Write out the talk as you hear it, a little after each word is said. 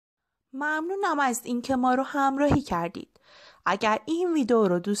ممنونم از اینکه ما رو همراهی کردید. اگر این ویدیو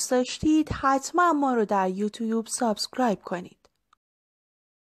رو دوست داشتید حتما ما رو در یوتیوب سابسکرایب کنید.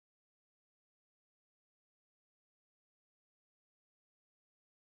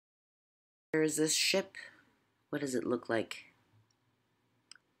 Where is this ship? What does it look like?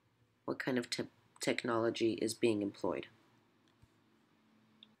 What kind of technology is being employed?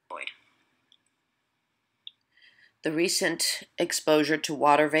 The recent exposure to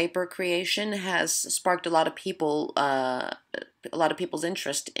water vapor creation has sparked a lot of people's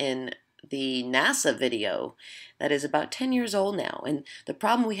interest in the NASA video that is about 10 years old now. And the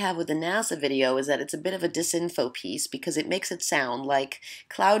problem we have with the NASA video is that it's a bit of a disinfo piece because it makes it sound like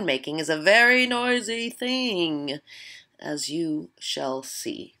cloud making is a very noisy thing, as you shall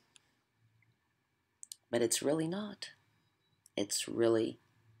see. But it's really not. It's really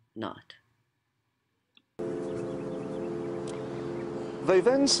not. They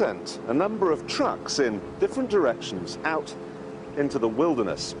then sent a number of trucks in different directions out into the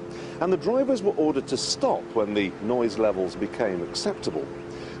wilderness, and the drivers were ordered to stop when the noise levels became acceptable.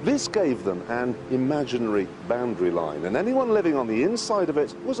 This gave them an imaginary boundary line, and anyone living on the inside of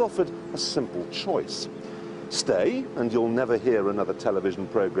it was offered a simple choice. Stay and you'll never hear another television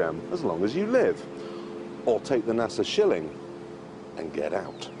program as long as you live, or take the NASA shilling and get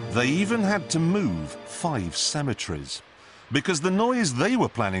out. They even had to move 5 cemeteries, because the noise they were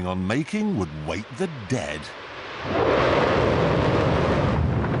planning on making would wake the dead.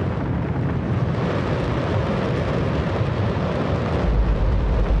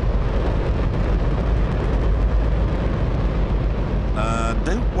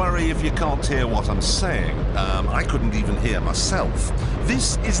 Don't worry if you can't hear what I'm saying. I couldn't even hear myself.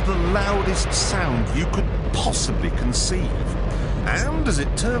 This is the loudest sound you could possibly conceive. And as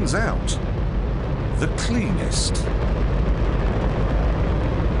it turns out, the cleanest.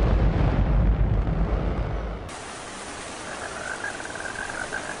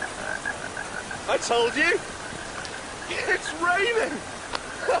 I told you! It's raining!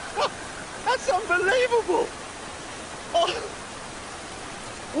 That's unbelievable! Oh,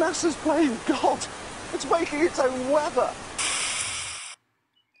 NASA's playing God! It's making its own weather!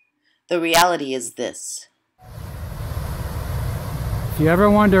 The reality is this. If you ever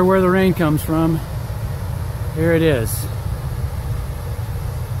wonder where the rain comes from, here it is.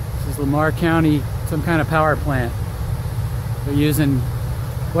 This is Lamar County, some kind of power plant. They're using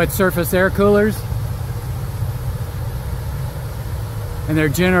wet surface air coolers, and they're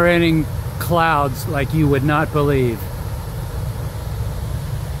generating clouds like you would not believe.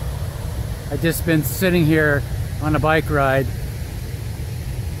 I've just been sitting here on a bike ride,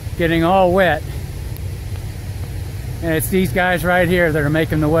 getting all wet, and it's these guys right here that are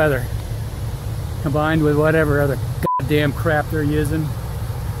making the weather, combined with whatever other goddamn crap they're using.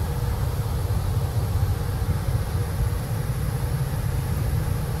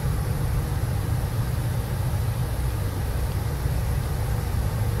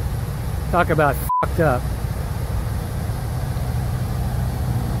 Talk about fucked up.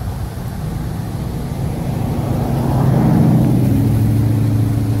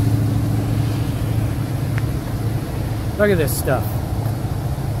 Look at this stuff.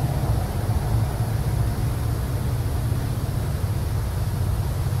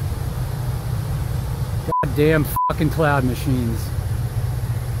 Goddamn fucking cloud machines.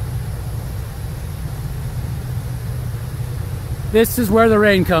 This is where the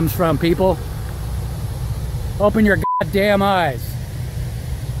rain comes from, people. Open your goddamn eyes.